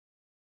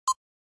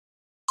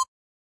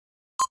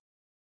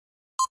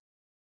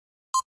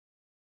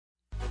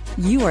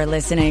You are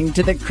listening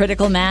to the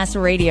Critical Mass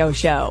Radio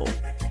Show,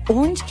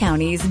 Orange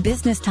County's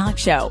business talk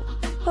show,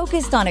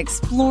 focused on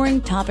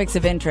exploring topics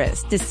of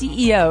interest to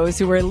CEOs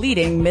who are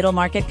leading middle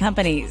market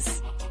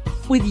companies.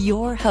 With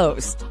your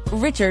host,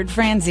 Richard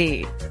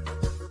Franzi.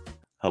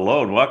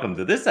 Hello and welcome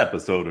to this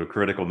episode of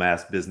Critical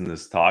Mass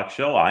Business Talk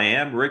Show. I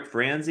am Rick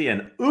Franzi,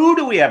 and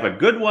do we have a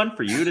good one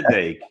for you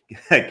today.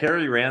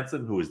 Carrie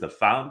Ransom, who is the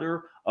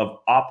founder of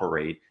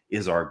Operate,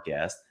 is our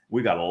guest.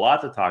 We got a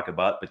lot to talk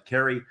about, but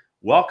Carrie,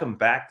 welcome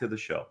back to the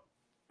show.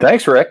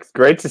 Thanks, Rick.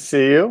 Great to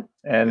see you.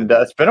 And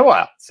it's been a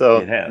while, so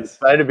it has.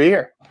 Excited to be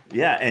here.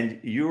 Yeah, and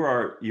you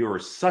are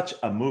such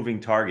a moving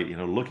target. You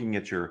know, looking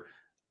at your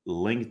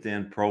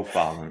LinkedIn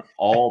profile and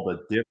all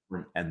the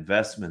different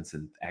investments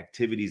and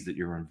activities that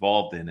you're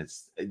involved in,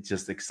 it's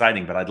just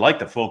exciting. But I'd like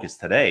to focus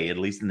today, at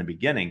least in the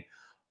beginning,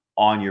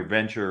 on your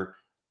venture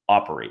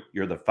Operate.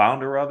 You're the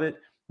founder of it.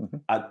 Mm-hmm.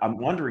 I'm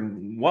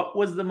wondering, what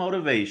was the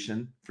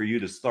motivation for you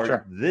to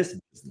start this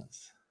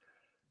business?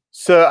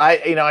 So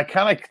I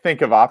kind of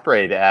think of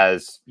Operate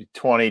as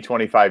 20,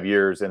 25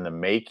 years in the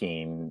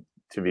making,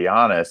 to be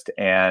honest.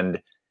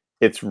 And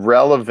it's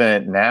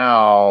relevant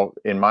now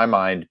in my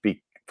mind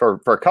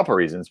for a couple of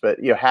reasons, but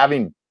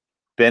having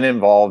been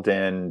involved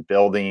in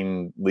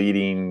building,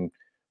 leading,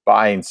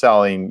 buying,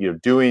 selling,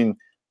 doing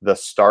the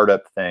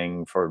startup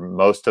thing for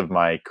most of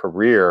my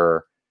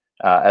career,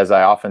 as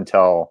I often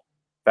tell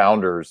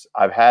founders,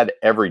 I've had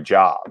every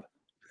job,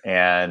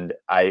 and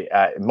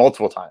I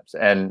multiple times,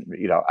 and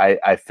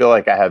I feel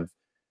like I have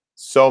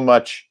so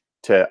much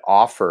to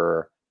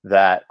offer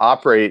that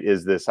Operate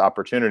is this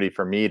opportunity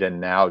for me to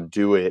now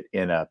do it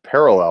in a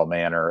parallel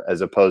manner,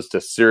 as opposed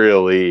to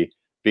serially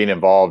being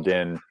involved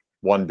in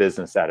one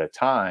business at a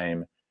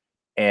time.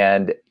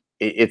 And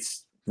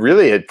it's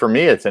really, for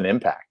me, it's an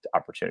impact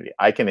opportunity.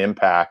 I can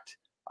impact,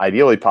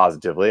 ideally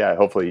positively.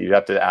 Hopefully you'd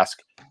have to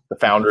ask the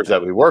founders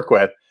that we work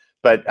with,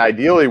 but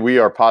ideally we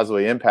are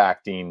positively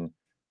impacting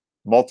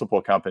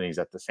multiple companies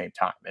at the same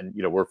time. And,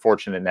 we're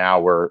fortunate now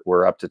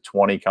we're up to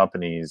 20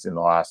 companies in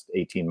the last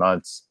 18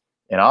 months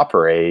in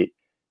Operate.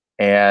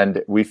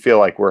 And we feel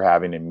like we're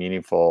having a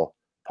meaningful,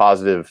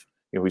 positive,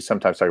 we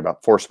sometimes talk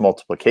about force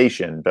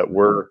multiplication, but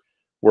we're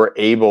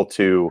able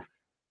to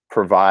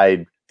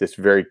provide this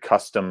very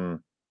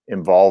custom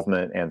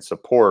involvement and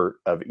support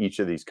of each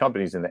of these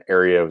companies in the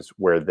areas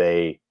where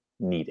they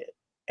need it.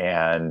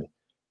 And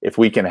if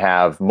we can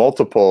have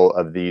multiple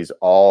of these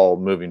all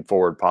moving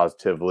forward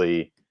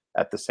positively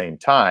at the same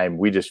time,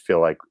 we just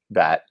feel like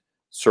that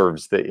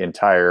serves the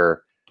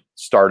entire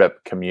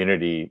startup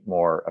community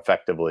more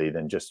effectively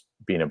than just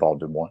being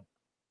involved in one.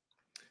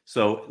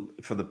 So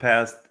for the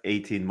past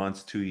 18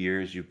 months, 2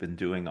 years, you've been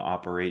doing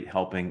Operate,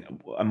 helping.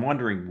 I'm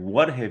wondering,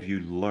 what have you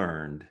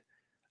learned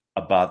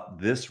about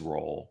this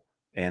role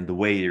and the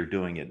way you're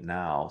doing it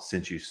now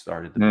since you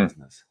started the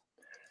business?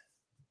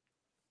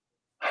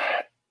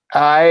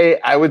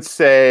 I would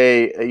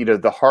say,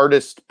 the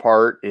hardest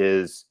part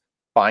is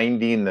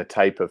finding the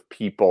type of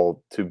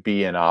people to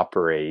be in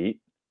Operate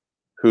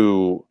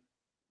who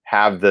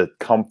have the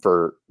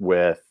comfort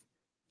with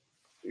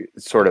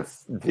sort of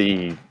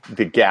the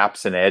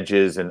gaps and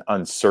edges and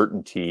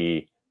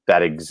uncertainty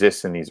that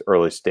exists in these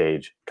early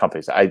stage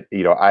companies. I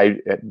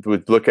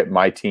would look at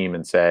my team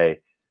and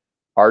say,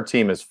 our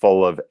team is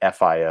full of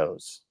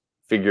FIOs,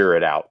 figure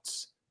it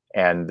outs,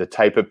 and the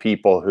type of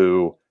people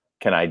who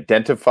can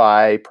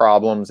identify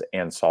problems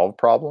and solve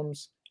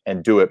problems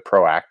and do it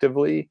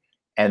proactively.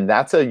 And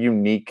that's a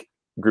unique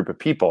group of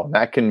people. And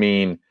that can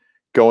mean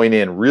going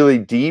in really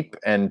deep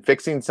and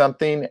fixing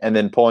something and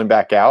then pulling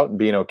back out and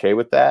being okay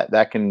with that.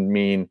 That can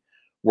mean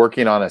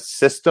working on a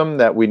system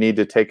that we need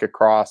to take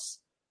across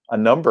a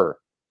number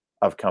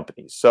of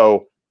companies.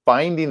 So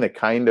finding the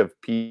kind of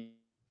people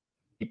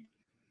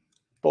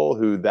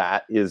who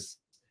that is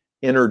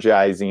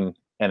energizing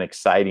and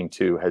exciting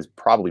to has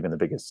probably been the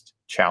biggest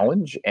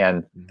challenge,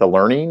 and the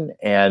learning,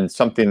 and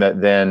something that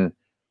then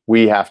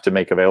we have to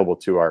make available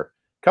to our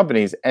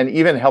companies, and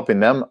even helping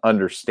them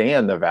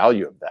understand the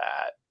value of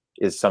that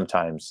is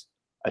sometimes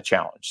a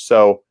challenge.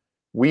 So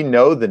we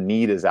know the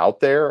need is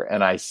out there,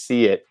 and I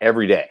see it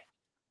every day.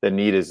 The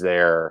need is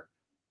there.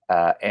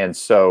 And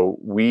so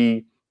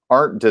we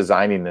aren't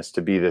designing this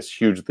to be this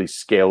hugely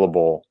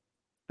scalable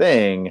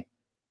thing,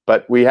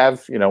 but we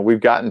have, we've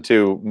gotten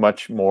to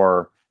much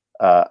more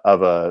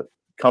of a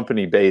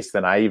company base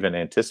than I even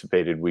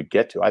anticipated we'd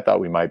get to. I thought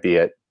we might be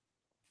at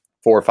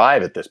 4 or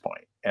 5 at this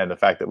point. And the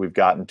fact that we've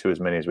gotten to as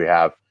many as we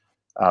have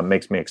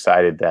makes me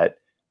excited that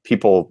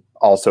people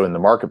also in the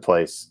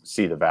marketplace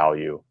see the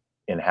value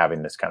in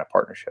having this kind of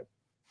partnership.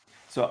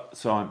 So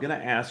I'm going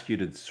to ask you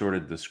to sort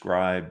of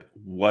describe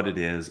what it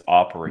is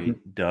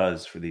Operate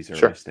does for these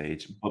early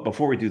stage. But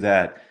before we do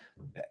that,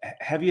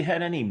 have you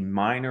had any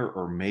minor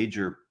or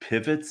major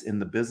pivots in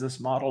the business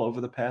model over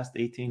the past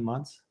 18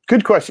 months?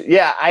 Good question.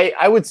 Yeah,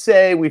 I would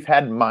say we've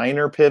had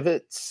minor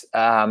pivots.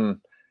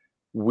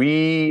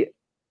 We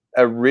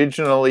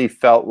originally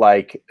felt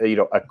like,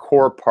 a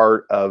core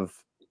part of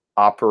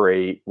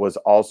Operate was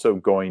also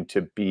going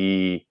to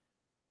be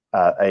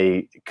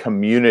a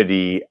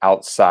community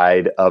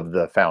outside of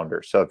the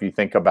founder. So if you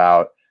think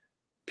about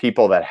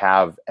people that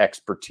have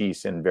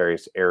expertise in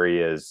various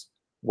areas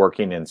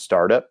working in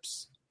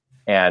startups,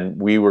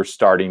 and we were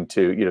starting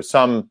to,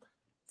 some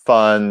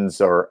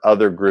funds or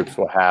other groups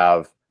will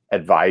have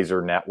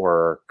advisor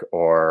network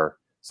or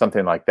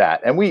something like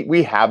that. And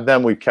we have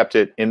them. We've kept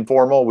it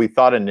informal. We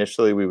thought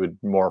initially we would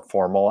more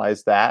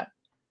formalize that.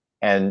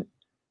 And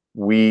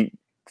we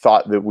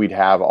thought that we'd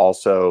have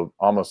also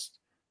almost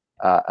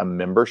a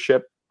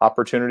membership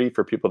opportunity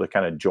for people to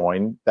kind of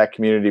join that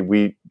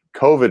community.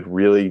 COVID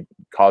really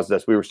caused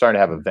us, we were starting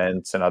to have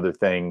events and other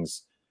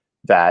things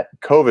that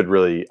COVID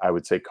really, I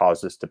would say,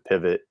 caused us to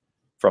pivot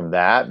from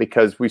that,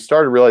 because we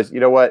started to realize,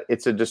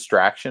 it's a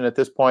distraction at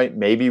this point.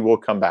 Maybe we'll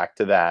come back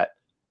to that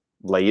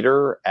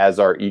later as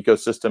our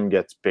ecosystem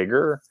gets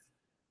bigger.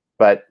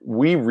 But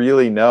we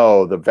really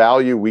know the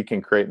value we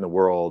can create in the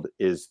world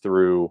is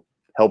through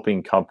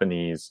helping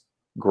companies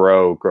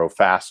grow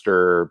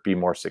faster, be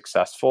more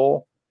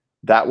successful.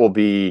 That will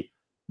be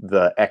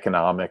the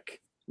economic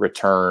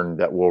return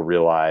that we'll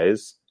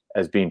realize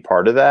as being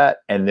part of that.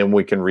 And then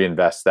we can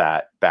reinvest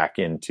that back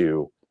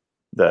into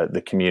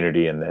the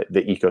community and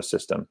the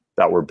ecosystem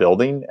that we're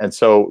building. And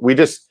so we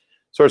just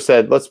sort of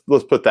said, let's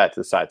put that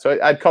to the side. So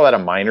I'd call that a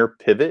minor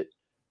pivot.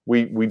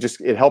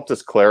 It helped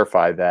us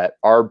clarify that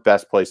our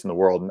best place in the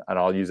world, and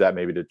I'll use that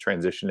maybe to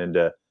transition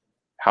into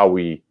how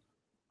we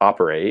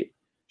operate.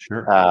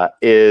 Sure.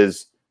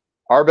 Is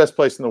our best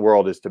place in the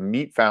world is to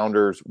meet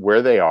founders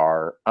where they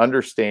are,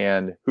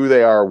 understand who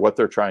they are, what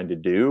they're trying to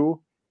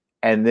do,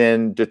 and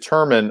then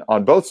determine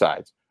on both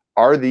sides,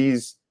 are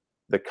these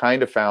the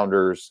kind of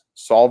founders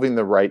solving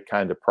the right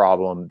kind of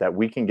problem that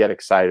we can get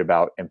excited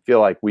about and feel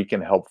like we can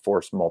help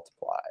force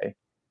multiply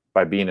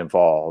by being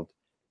involved?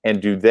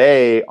 And do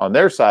they, on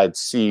their side,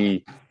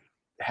 see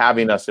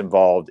having us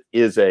involved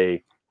is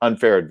a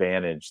unfair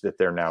advantage that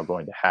they're now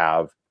going to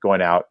have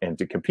going out and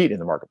to compete in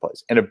the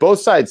marketplace? And if both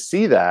sides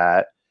see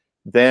that,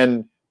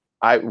 then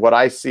what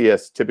I see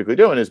us typically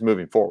doing is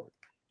moving forward.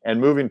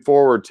 And moving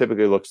forward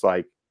typically looks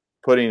like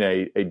putting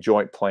a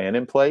joint plan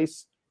in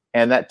place.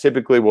 And that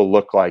typically will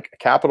look like a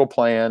capital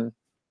plan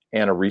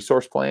and a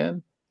resource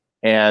plan.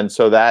 And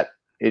so that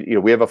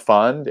we have a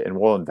fund and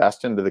we'll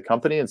invest into the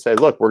company and say,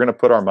 look, we're going to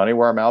put our money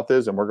where our mouth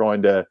is, and we're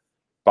going to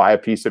buy a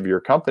piece of your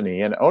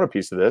company and own a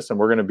piece of this. And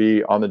we're going to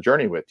be on the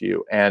journey with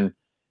you. And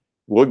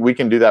we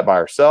can do that by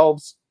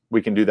ourselves.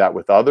 We can do that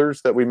with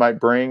others that we might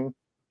bring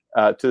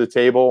to the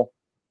table.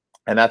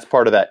 And that's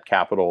part of that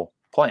capital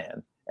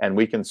plan. And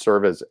we can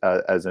serve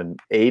as an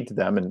aid to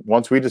them. And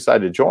once we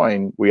decide to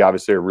join, we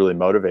obviously are really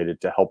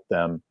motivated to help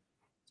them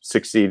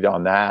succeed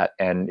on that.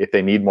 And if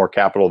they need more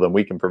capital than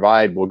we can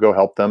provide, we'll go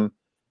help them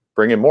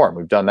bring in more. And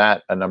we've done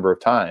that a number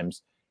of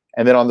times.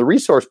 And then on the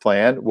resource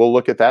plan, we'll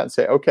look at that and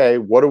say, okay,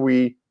 what do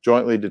we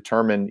jointly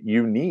determine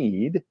you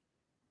need,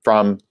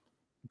 from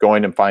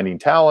going and finding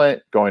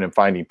talent, going and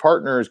finding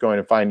partners, going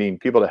and finding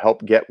people to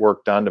help get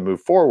work done to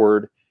move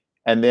forward?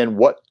 And then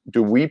what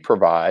do we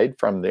provide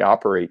from the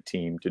operate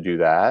team to do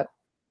that?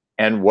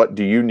 And what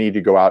do you need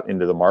to go out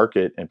into the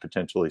market and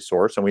potentially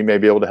source? And we may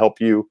be able to help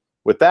you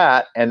with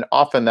that. And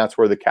often that's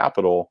where the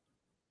capital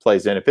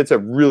plays in. If it's a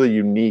really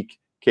unique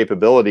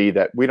capability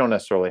that we don't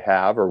necessarily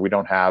have, or we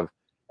don't have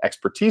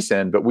expertise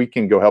in, but we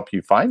can go help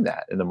you find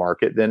that in the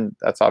market, then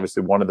that's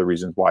obviously one of the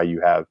reasons why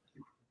you have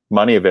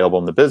money available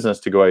in the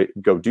business to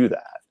go do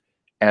that.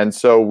 And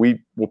so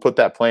we'll put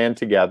that plan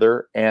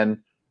together. And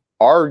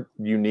our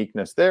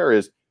uniqueness there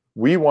is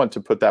we want to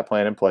put that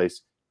plan in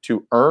place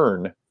to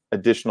earn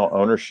additional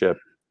ownership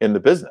in the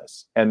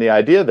business. And the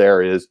idea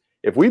there is,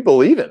 if we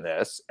believe in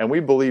this and we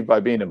believe by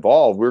being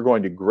involved, we're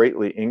going to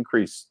greatly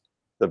increase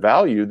the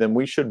value, then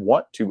we should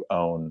want to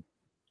own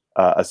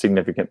a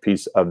significant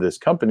piece of this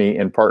company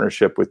in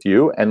partnership with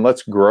you. And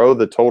let's grow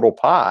the total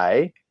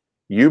pie.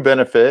 You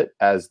benefit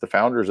as the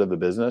founders of the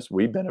business.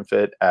 We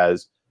benefit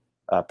as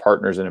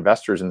partners and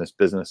investors in this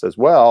business as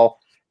well.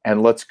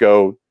 And let's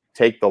go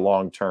take the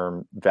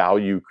long-term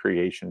value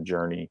creation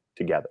journey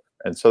together.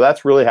 And so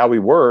that's really how we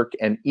work.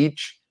 And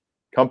each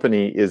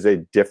company is a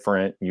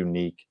different,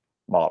 unique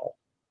model.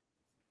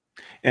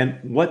 And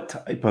what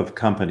type of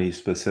companies,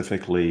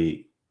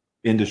 specifically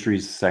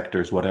industries,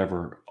 sectors,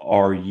 whatever,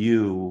 are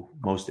you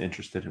most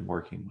interested in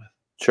working with?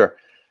 Sure.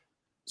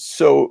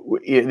 So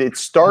it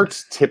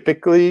starts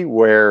typically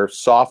where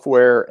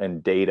software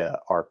and data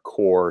are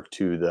core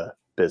to the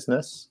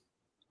business.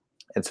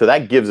 And so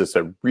that gives us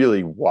a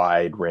really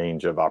wide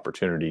range of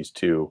opportunities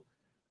to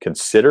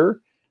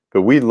consider.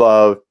 But we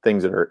love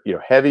things that are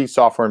heavy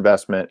software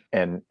investment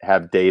and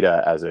have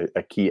data as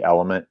a key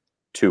element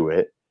to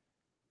it.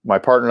 My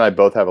partner and I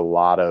both have a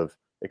lot of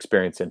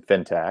experience in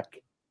fintech.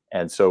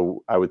 And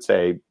so I would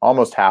say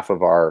almost half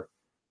of our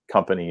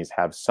companies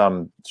have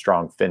some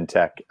strong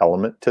fintech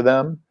element to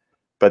them.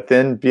 But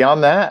then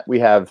beyond that, we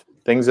have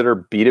things that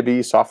are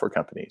B2B software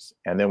companies.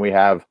 And then we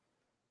have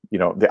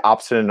the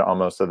opposite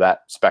almost of that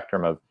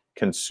spectrum of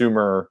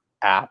consumer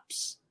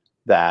apps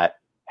that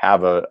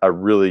have a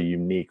really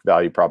unique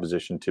value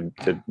proposition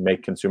to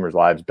make consumers'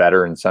 lives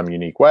better in some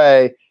unique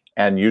way.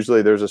 And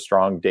usually there's a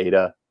strong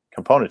data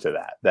component to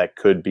that. That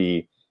could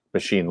be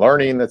machine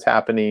learning that's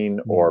happening,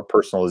 or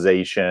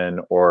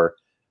personalization, or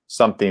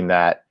something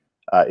that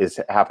is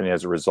happening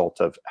as a result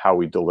of how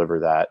we deliver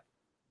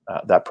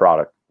that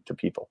product to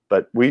people.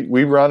 But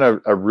we run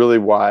a really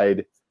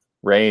wide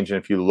range,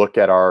 and if you look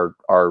at our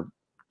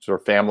sort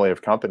of family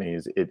of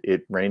companies,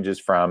 it ranges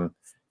from,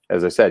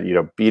 as I said,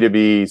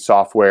 B2B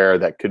software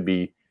that could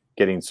be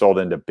getting sold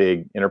into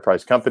big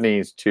enterprise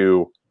companies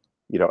to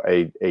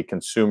a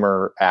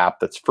consumer app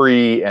that's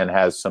free and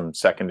has some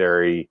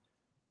secondary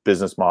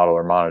business model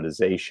or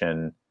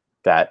monetization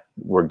that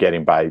we're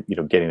getting by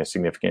getting a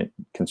significant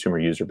consumer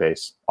user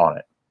base on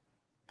it.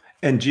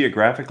 And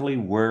geographically,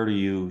 where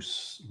are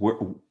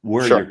Sure.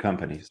 your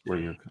companies?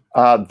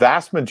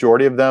 Vast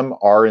majority of them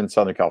are in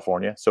Southern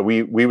California. So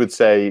we would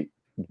say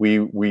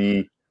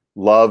we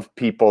love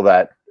people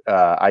that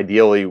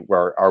ideally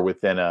are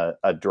within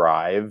a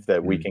drive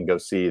that we can go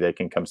see. They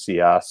can come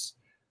see us.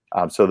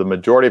 So the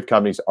majority of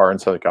companies are in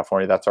Southern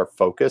California. That's our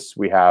focus.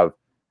 We have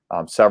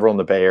several in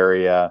the Bay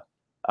Area.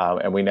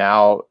 And we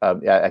now,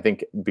 I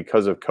think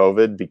because of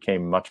COVID,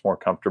 became much more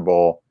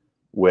comfortable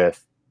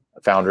with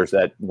founders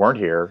that weren't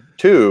here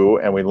too.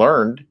 And we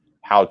learned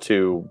how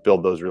to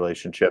build those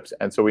relationships.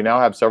 And so we now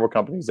have several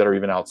companies that are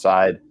even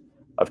outside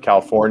of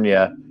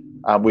California.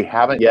 We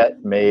haven't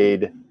yet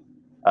made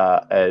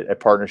a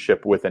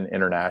partnership with an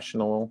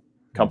international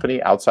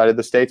company outside of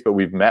the States, but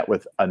we've met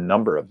with a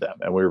number of them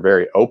and we were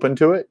very open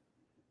to it.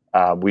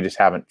 We just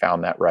haven't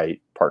found that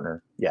right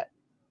partner yet.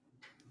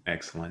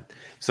 Excellent.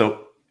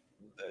 So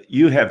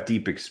you have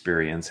deep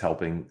experience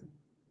helping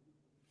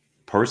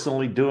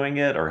personally doing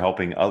it or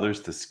helping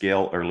others to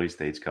scale early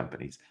stage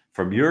companies.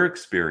 From your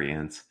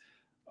experience,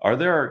 are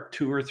there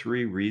 2 or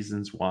 3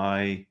 reasons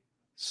why,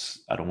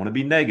 I don't want to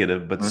be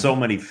negative, but so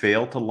many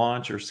fail to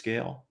launch or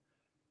scale?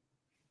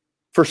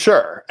 For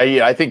sure.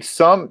 I think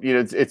some,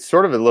 it's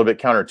sort of a little bit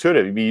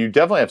counterintuitive. I mean, you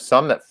definitely have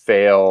some that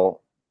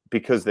fail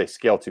because they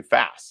scale too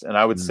fast. And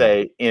I would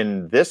say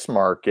in this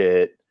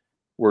market,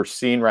 we're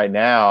seeing right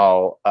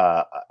now,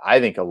 I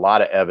think a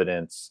lot of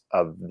evidence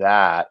of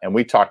that. And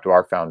we talk to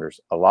our founders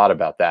a lot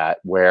about that,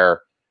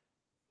 where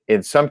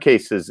in some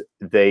cases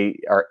they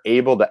are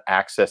able to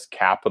access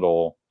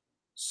capital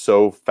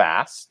so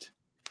fast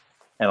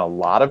and a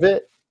lot of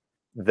it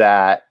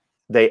that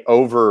they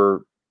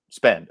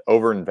overspend,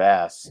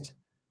 overinvest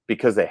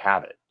because they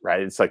have it,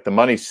 right? It's like the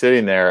money's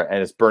sitting there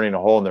and it's burning a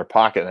hole in their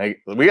pocket.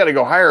 And we got to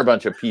go hire a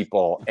bunch of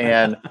people.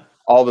 And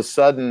all of a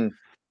sudden,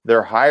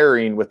 they're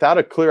hiring without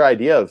a clear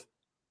idea of,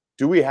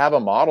 do we have a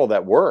model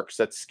that works,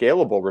 that's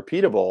scalable,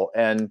 repeatable?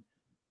 And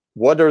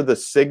what are the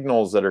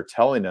signals that are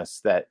telling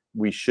us that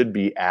we should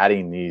be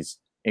adding these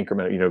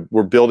incremental,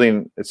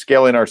 we're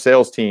scaling our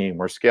sales team,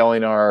 we're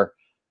scaling our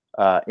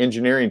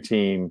engineering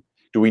team.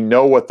 Do we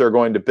know what they're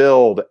going to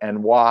build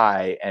and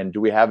why? And do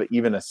we have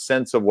even a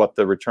sense of what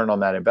the return on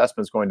that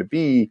investment is going to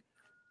be?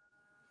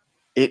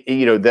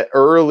 The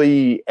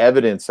early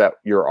evidence that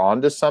you're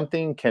onto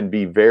something can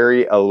be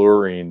very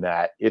alluring,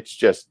 that it's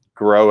just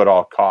grow at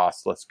all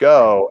costs. Let's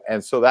go.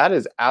 And so that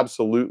is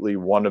absolutely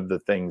one of the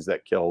things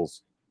that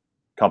kills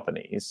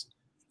companies.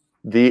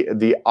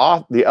 The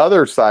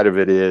other side of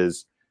it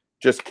is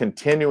just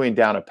continuing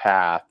down a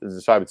path.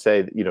 So I would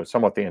say,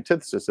 somewhat the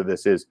antithesis of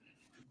this is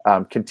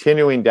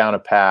continuing down a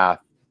path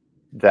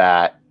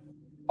that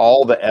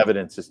all the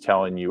evidence is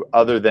telling you,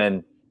 other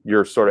than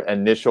your sort of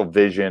initial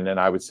vision, and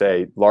I would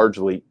say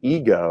largely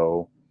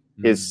ego,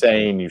 is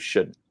saying you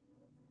shouldn't.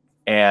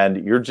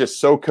 And you're just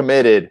so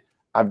committed,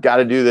 I've got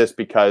to do this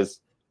because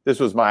this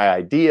was my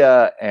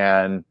idea,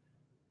 and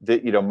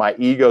that my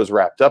ego's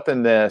wrapped up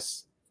in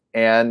this.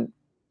 And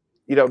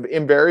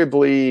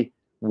invariably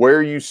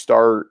where you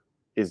start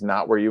is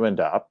not where you end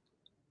up.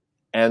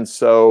 And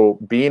so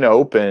being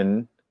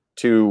open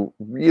to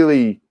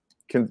really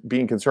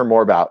being concerned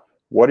more about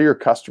what do your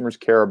customers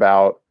care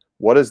about,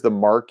 what is the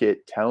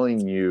market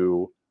telling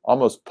you,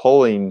 almost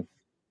pulling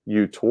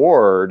you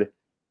toward,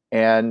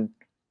 and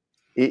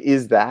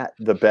is that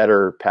the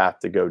better path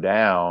to go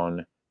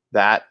down?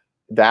 That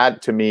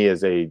to me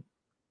is a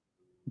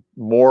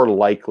more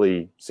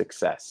likely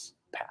success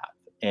path.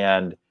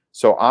 And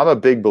so I'm a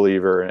big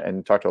believer,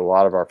 and talk to a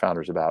lot of our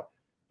founders about,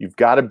 you've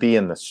got to be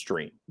in the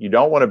stream. You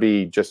don't want to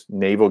be just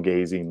navel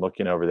gazing,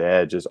 looking over the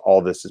edge as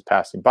all this is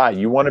passing by.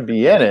 You want to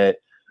be in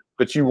it,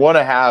 but you want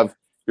to have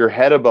your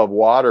head above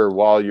water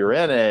while you're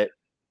in it,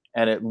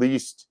 and at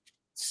least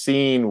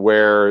seeing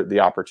where the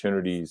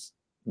opportunities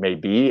may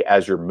be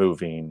as you're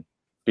moving,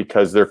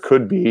 because there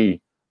could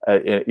be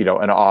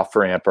an off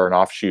ramp or an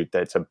offshoot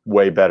that's a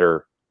way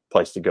better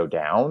place to go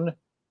down.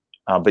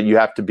 But you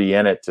have to be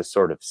in it to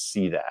sort of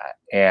see that.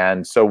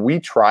 And so we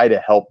try to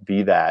help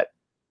be that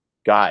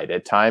guide.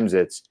 At times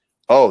it's,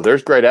 oh,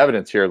 there's great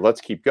evidence here,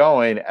 let's keep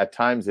going. At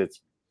times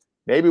it's,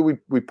 maybe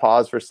we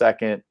pause for a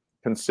second,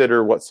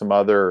 consider what some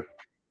other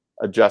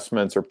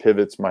adjustments or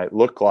pivots might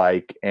look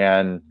like,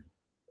 and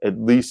at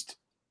least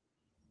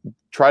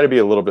try to be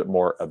a little bit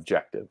more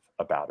objective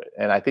about it.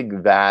 And I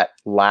think that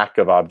lack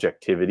of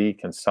objectivity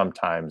can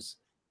sometimes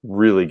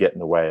really get in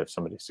the way of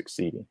somebody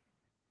succeeding.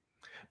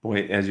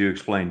 Boy, as you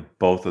explained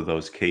both of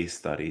those case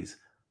studies,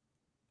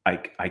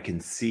 I can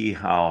see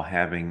how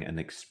having an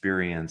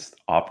experienced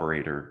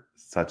operator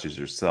such as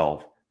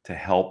yourself to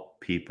help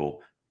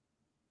people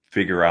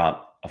figure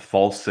out a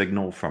false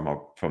signal from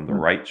the Mm.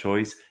 right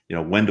choice.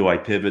 When do I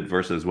pivot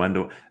versus when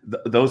do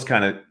those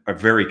kind of are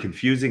very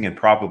confusing and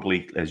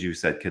probably, as you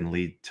said, can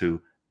lead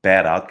to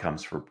bad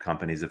outcomes for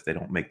companies if they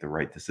don't make the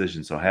right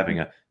decision. So having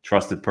a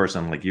trusted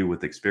person like you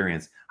with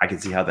experience, I can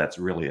see how that's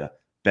really a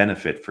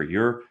benefit for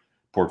your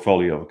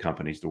portfolio of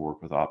companies to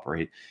work with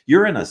operate.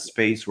 You're in a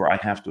space where I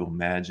have to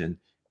imagine,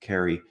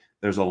 Kerry,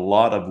 there's a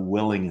lot of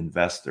willing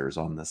investors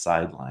on the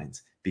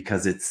sidelines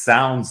because it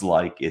sounds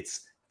like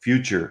it's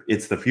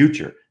the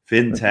future,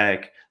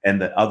 fintech and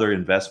the other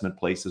investment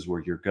places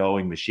where you're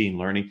going, machine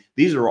learning.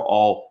 These are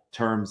all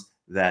terms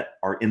that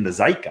are in the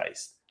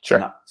zeitgeist.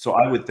 Sure. So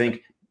I would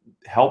think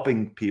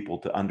helping people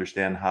to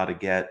understand how to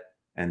get,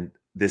 and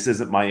this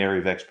isn't my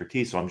area of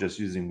expertise, so I'm just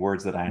using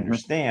words that I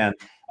understand,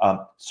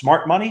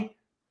 smart money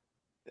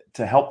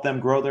to help them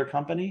grow their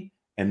company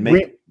and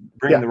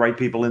bring the right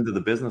people into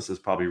the business is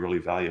probably really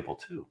valuable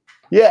too.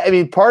 Yeah, I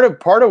mean, part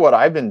of what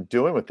I've been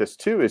doing with this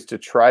too is to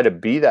try to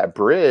be that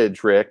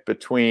bridge, Rick,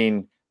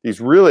 between these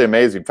really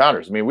amazing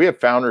founders. I mean, we have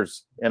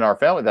founders in our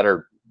family that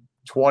are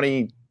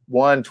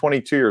 21,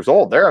 22 years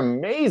old. They're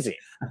amazing.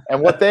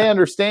 And what they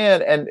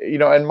understand, and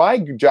and my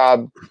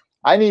job,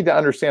 I need to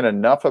understand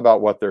enough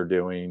about what they're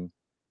doing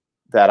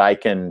that I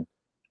can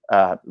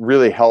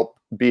really help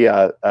be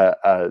a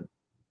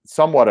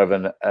somewhat of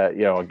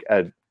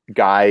a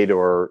guide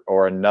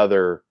or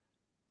another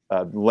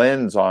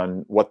lens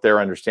on what they're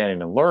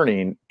understanding and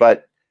learning.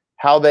 But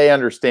how they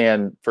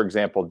understand, for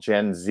example,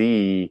 Gen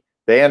Z,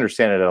 they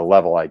understand it at a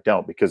level I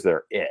don't, because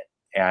they're it.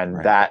 And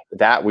Right.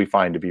 that we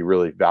find to be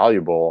really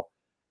valuable.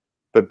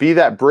 But be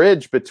that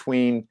bridge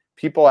between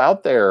people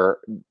out there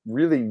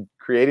really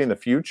creating the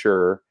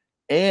future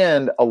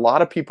and a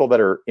lot of people that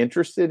are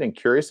interested and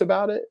curious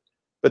about it,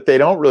 but they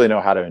don't really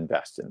know how to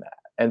invest in that.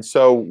 And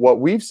so what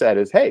we've said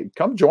is, hey,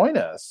 come join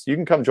us. You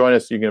can come join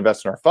us. You can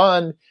invest in our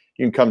fund.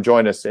 You can come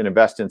join us and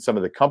invest in some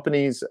of the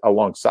companies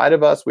alongside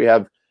of us. We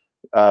have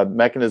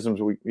mechanisms,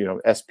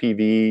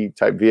 SPV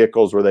type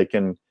vehicles where they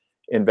can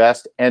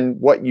invest. And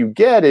what you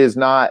get is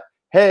not,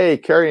 hey,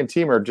 Kerry and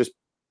team are just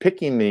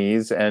picking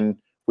these and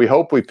we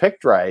hope we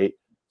picked right.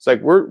 It's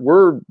like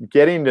we're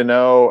getting to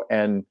know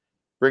and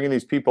bringing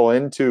these people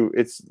into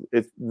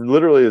it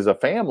literally as a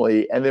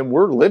family, and then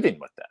we're living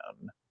with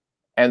them.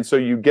 And so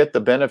you get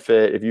the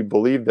benefit, if you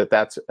believe that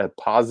that's a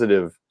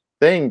positive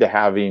thing, to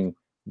having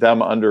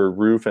them under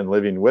roof and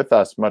living with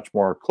us much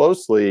more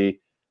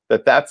closely,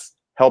 that's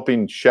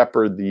helping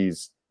shepherd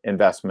these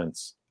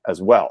investments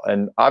as well.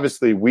 And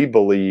obviously we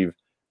believe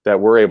that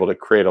we're able to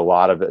create a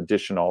lot of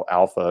additional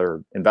alpha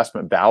or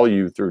investment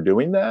value through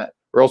doing that,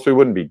 or else we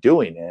wouldn't be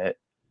doing it.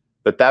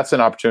 But that's an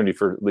opportunity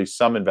for at least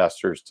some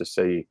investors to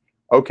say,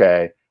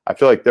 okay, I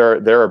feel like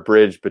they're a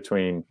bridge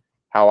between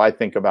how I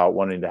think about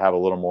wanting to have a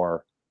little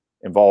more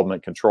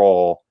involvement,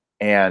 control,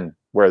 and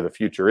where the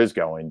future is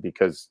going.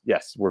 Because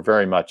yes, we're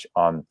very much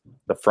on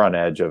the front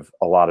edge of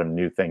a lot of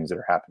new things that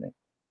are happening.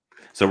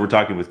 So we're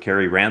talking with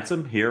Kerry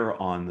Ransom here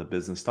on the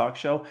Business Talk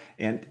Show,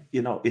 and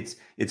it's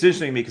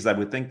interesting to me because I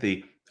would think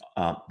the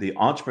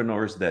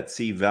entrepreneurs that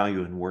see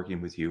value in working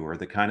with you are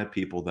the kind of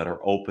people that are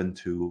open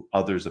to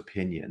others'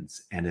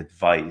 opinions and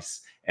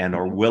advice and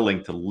are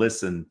willing to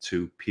listen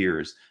to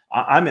peers.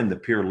 I'm in the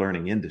peer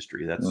learning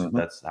industry.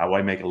 That's how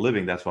I make a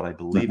living. That's what I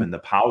believe in, the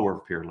power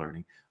of peer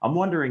learning. I'm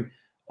wondering,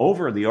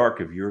 over the arc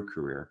of your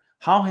career,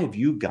 how have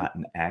you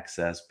gotten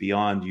access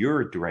beyond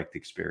your direct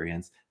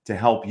experience to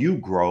help you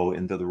grow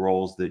into the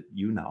roles that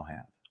you now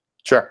have?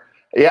 Sure.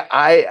 Yeah.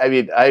 I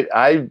mean,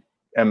 I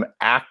am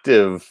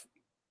active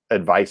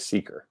advice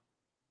seeker,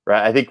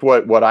 right? I think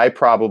what I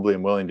probably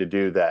am willing to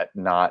do that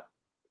not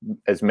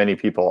as many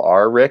people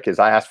are, Rick, is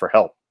I ask for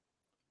help.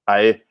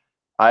 I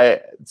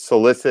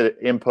solicit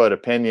input,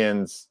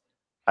 opinions,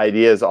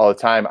 ideas all the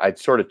time. I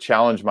sort of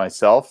challenge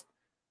myself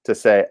to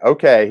say,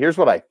 okay, here's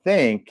what I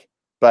think,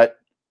 but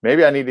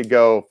maybe I need to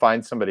go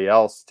find somebody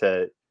else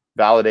to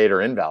validate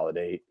or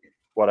invalidate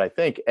what I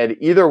think. And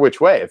either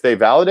which way, if they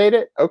validate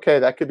it, okay,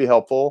 that could be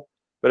helpful.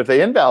 But if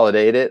they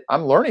invalidate it,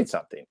 I'm learning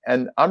something.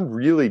 And I'm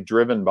really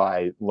driven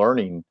by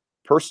learning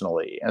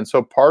personally. And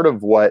so part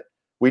of what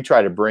we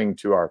try to bring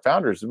to our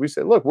founders is we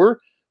say, look, we're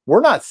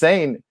not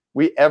saying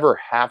we ever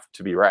have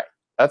to be right.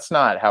 That's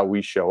not how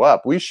we show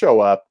up. We show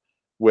up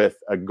with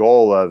a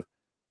goal of,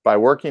 by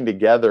working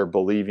together,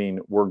 believing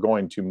we're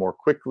going to more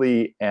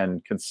quickly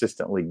and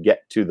consistently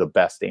get to the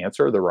best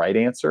answer, the right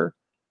answer,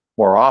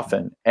 more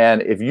often.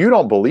 And if you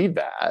don't believe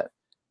that,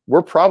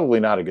 we're probably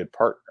not a good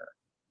partner.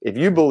 If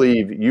you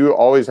believe you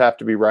always have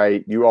to be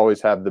right, you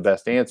always have the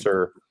best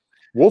answer,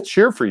 we'll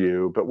cheer for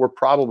you, but we're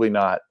probably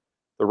not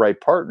the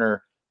right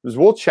partner, because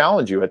we'll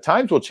challenge you. At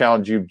times we'll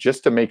challenge you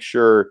just to make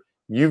sure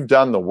you've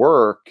done the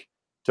work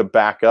to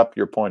back up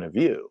your point of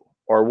view.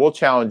 Or we'll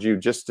challenge you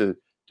just to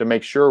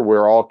make sure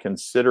we're all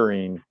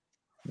considering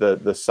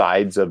the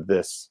sides of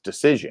this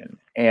decision.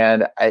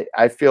 And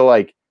I feel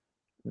like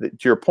to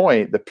your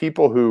point, the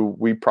people who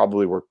we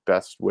probably work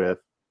best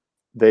with,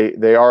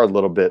 they are a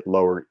little bit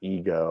lower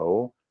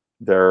ego.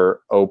 They're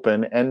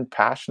open and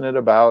passionate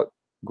about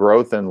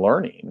growth and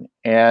learning,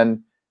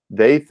 and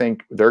they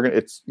think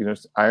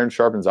it's iron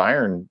sharpens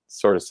iron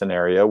sort of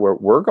scenario where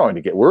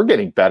we're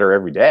getting better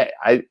every day.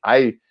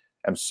 I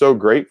am so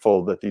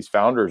grateful that these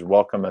founders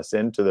welcome us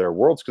into their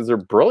worlds because they're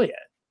brilliant,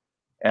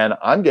 and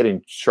I'm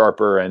getting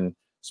sharper and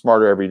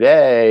smarter every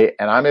day,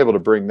 and I'm able to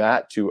bring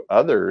that to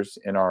others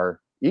in our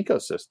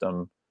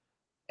ecosystem.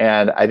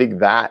 And I think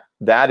that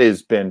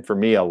has been for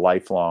me a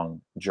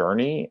lifelong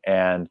journey,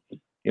 and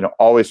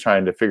always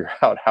trying to figure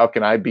out how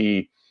can I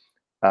be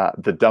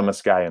the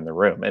dumbest guy in the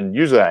room, and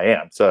usually I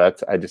am. So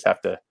I just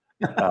have to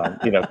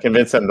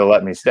convince them to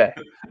let me stay.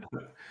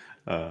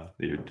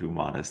 You're too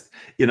modest.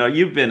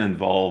 You've been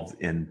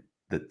involved in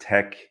the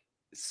tech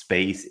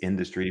space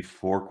industry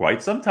for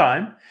quite some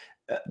time.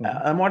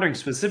 I'm wondering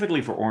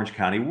specifically for Orange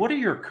County, what are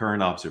your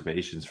current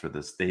observations for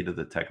the state of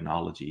the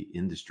technology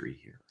industry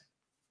here?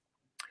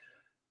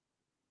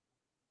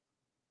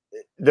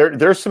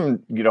 There's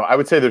some, I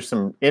would say there's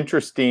some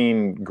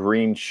interesting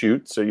green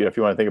shoots. So, if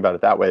you want to think about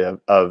it that way,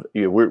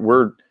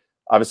 we're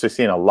obviously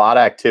seeing a lot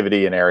of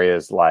activity in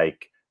areas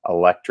like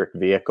electric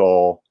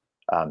vehicle,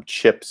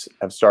 chips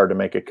have started to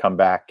make a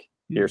comeback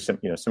here.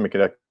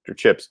 Semiconductor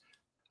chips.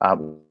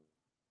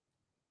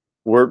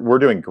 We're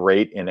doing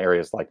great in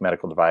areas like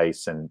medical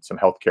device and some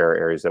healthcare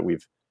areas that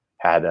we've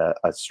had a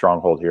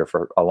stronghold here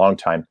for a long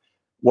time.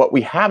 What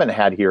we haven't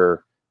had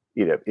here,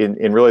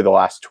 in really the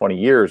last 20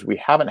 years, we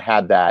haven't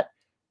had that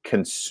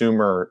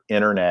consumer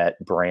internet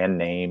brand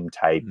name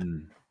type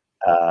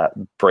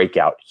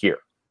breakout here,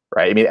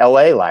 right? I mean,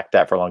 LA lacked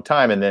that for a long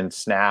time, and then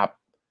Snap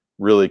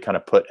really kind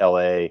of put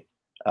LA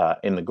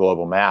in the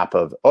global map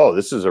of,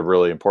 this is a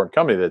really important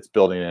company that's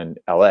building in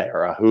LA,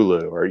 or a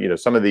Hulu, or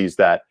some of these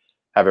that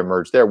have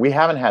emerged there. We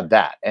haven't had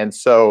that. And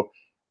so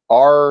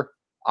our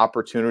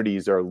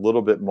opportunities are a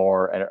little bit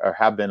more, or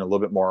have been a little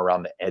bit more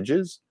around the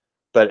edges.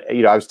 But,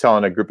 I was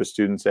telling a group of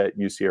students at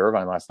UC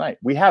Irvine last night,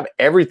 we have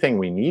everything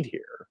we need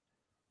here.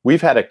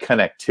 We've had a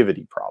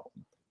connectivity problem.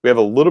 We have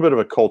a little bit of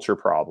a culture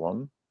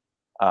problem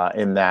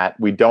in that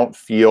we don't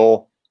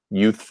feel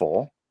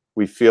youthful.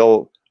 We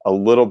feel a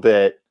little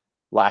bit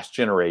last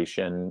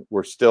generation.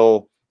 We're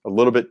still a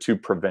little bit too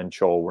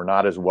provincial. We're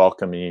not as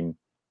welcoming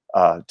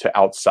to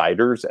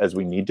outsiders as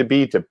we need to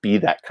be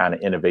that kind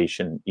of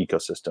innovation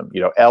ecosystem.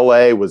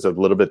 LA was a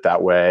little bit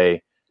that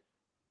way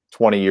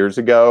 20 years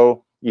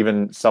ago,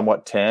 even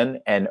somewhat 10.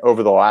 And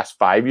over the last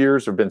 5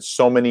 years, there have been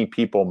so many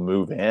people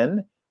move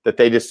in that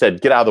they just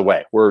said, get out of the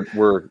way.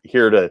 We're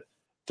here to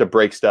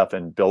break stuff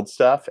and build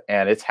stuff.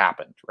 And it's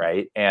happened,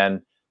 right?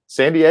 And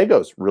San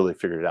Diego's really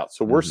figured it out.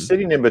 So we're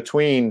sitting in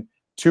between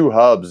two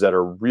hubs that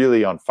are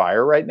really on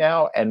fire right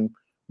now. And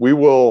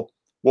we'll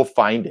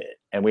find it.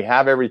 And we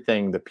have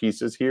everything, the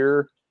pieces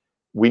here.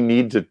 We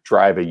need to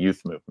drive a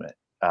youth movement.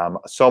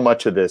 So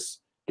much of this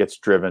gets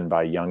driven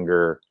by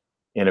younger,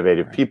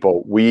 innovative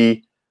people.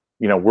 We're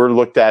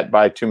looked at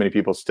by too many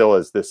people still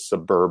as this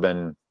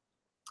suburban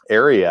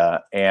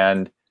area.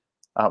 And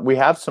we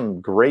have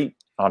some great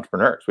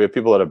entrepreneurs. We have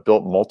people that have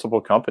built multiple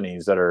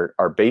companies that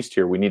are based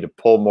here. We need to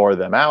pull more of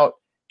them out,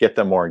 get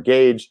them more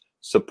engaged,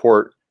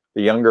 support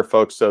the younger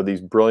folks. So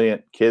these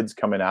brilliant kids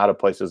coming out of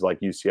places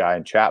like UCI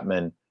and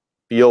Chapman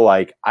feel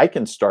like I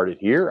can start it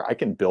here. I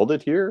can build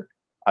it here.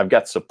 I've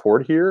got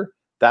support here.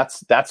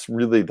 That's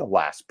really the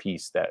last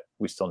piece that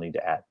we still need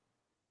to add.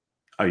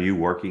 Are you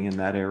working in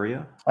that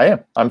area? I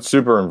am. I'm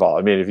super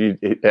involved. I mean,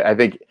 I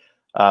think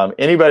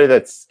anybody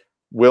that's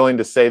willing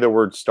to say the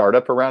word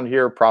startup around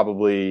here,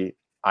 probably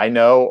I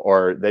know,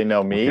 or they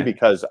know me,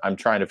 because I'm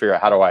trying to figure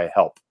out how do I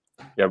help.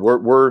 Yeah,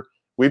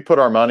 we put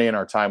our money and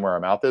our time where our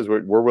mouth is.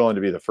 We're willing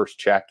to be the first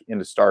check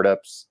into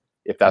startups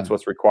if that's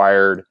what's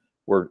required.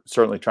 We're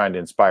certainly trying to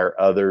inspire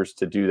others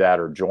to do that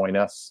or join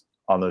us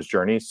on those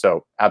journeys.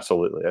 So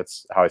absolutely,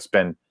 that's how I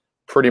spend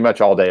pretty much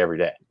all day, every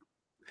day.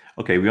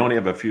 Okay, we only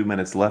have a few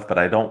minutes left, but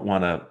I don't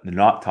want to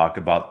not talk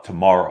about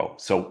tomorrow.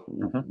 So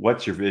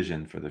what's your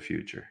vision for the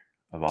future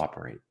of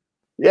Operate?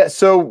 Yeah,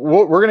 so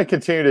we're going to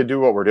continue to do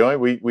what we're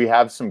doing. We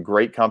have some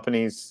great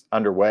companies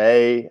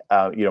underway.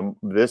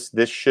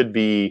 This should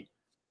be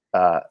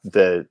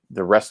the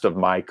rest of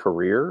my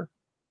career.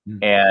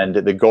 And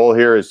the goal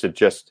here is to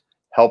just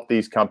help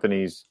these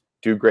companies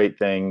do great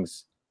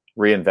things,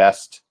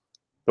 reinvest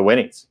the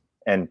winnings,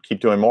 and keep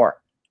doing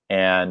more,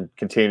 and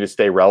continue to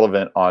stay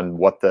relevant on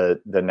what the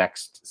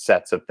next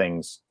sets of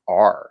things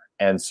are.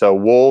 And so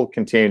we'll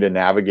continue to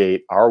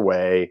navigate our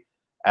way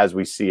as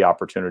we see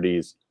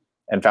opportunities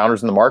and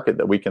founders in the market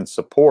that we can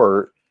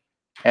support.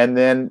 And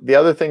then the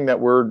other thing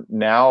that we're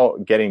now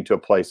getting to a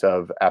place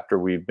of, after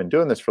we've been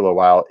doing this for a little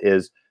while,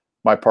 is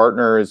my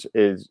partner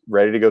is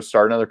ready to go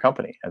start another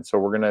company. And so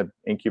we're going to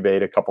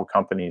incubate a couple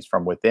companies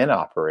from within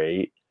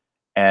Operate,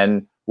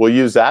 and we'll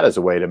use that as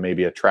a way to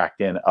maybe attract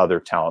in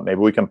other talent. Maybe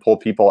we can pull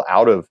people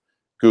out of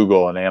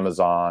Google and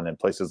Amazon and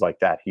places like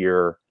that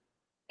here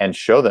and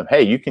show them,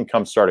 hey, you can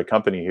come start a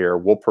company here.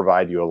 We'll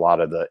provide you a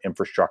lot of the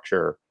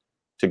infrastructure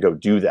to go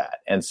do that.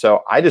 And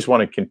so I just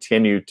want to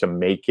continue to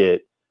make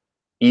it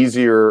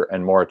easier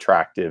and more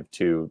attractive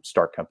to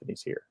start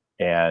companies here.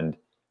 And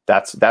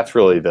that's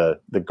really the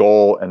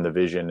goal and the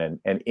vision.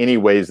 And any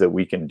ways that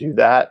we can do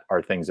that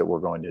are things that we're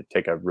going to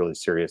take a really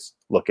serious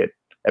look at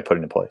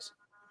putting in place.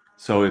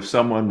 So if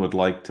someone would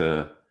like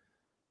to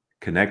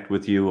connect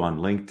with you on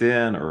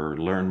LinkedIn or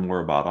learn more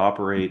about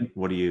Operate,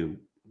 what do you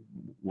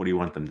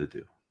want them to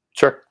do?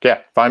 Sure.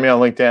 Yeah. Find me on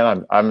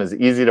LinkedIn. I'm as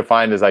easy to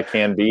find as I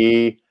can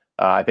be.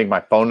 I think my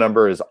phone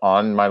number is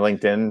on my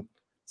LinkedIn.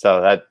 So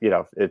that,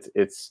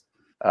 it's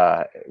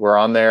we're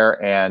on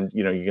there, and,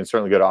 you can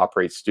certainly go to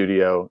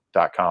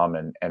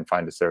operatestudio.com and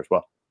find us there as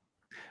well.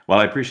 Well,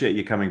 I appreciate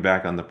you coming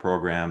back on the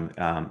program.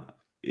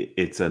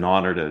 It's an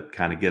honor to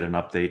kind of get an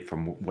update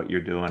from what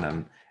you're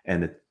doing.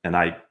 And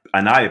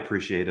I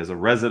appreciate, as a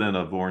resident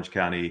of Orange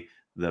County,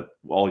 that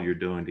all you're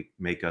doing to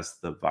make us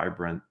the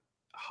vibrant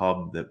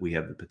hub that we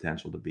have the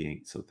potential to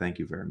be. So thank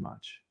you very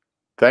much.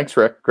 Thanks,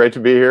 Rick. Great to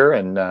be here,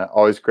 and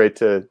always great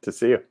to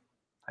see you.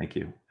 Thank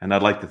you. And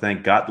I'd like to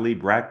thank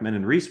Gottlieb, Brackman,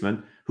 and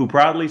Reisman, who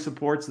proudly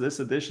supports this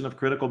edition of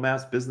Critical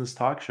Mass Business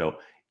Talk Show.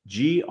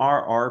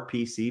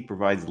 GRRPC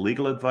provides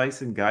legal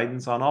advice and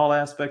guidance on all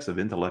aspects of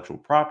intellectual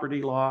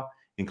property law,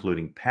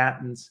 including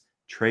patents,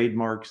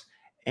 trademarks,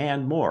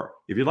 and more.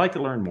 If you'd like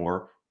to learn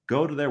more,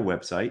 go to their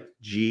website,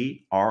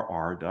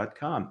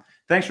 grr.com.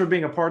 Thanks for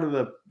being a part of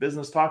the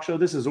Business Talk Show.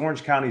 This is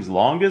Orange County's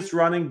longest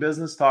running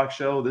business talk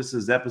show. This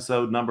is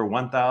episode number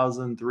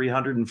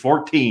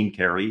 1314,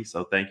 Carrie.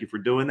 So thank you for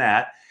doing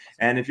that.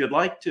 And if you'd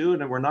like to,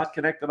 and we're not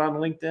connected on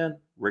LinkedIn,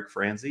 Rick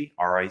Franzi,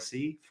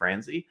 R-I-C,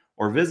 Franzi,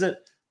 or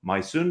visit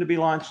my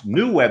soon-to-be-launched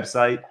new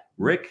website,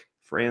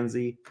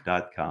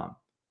 rickfranzi.com.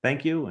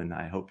 Thank you, and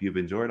I hope you've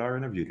enjoyed our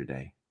interview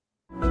today.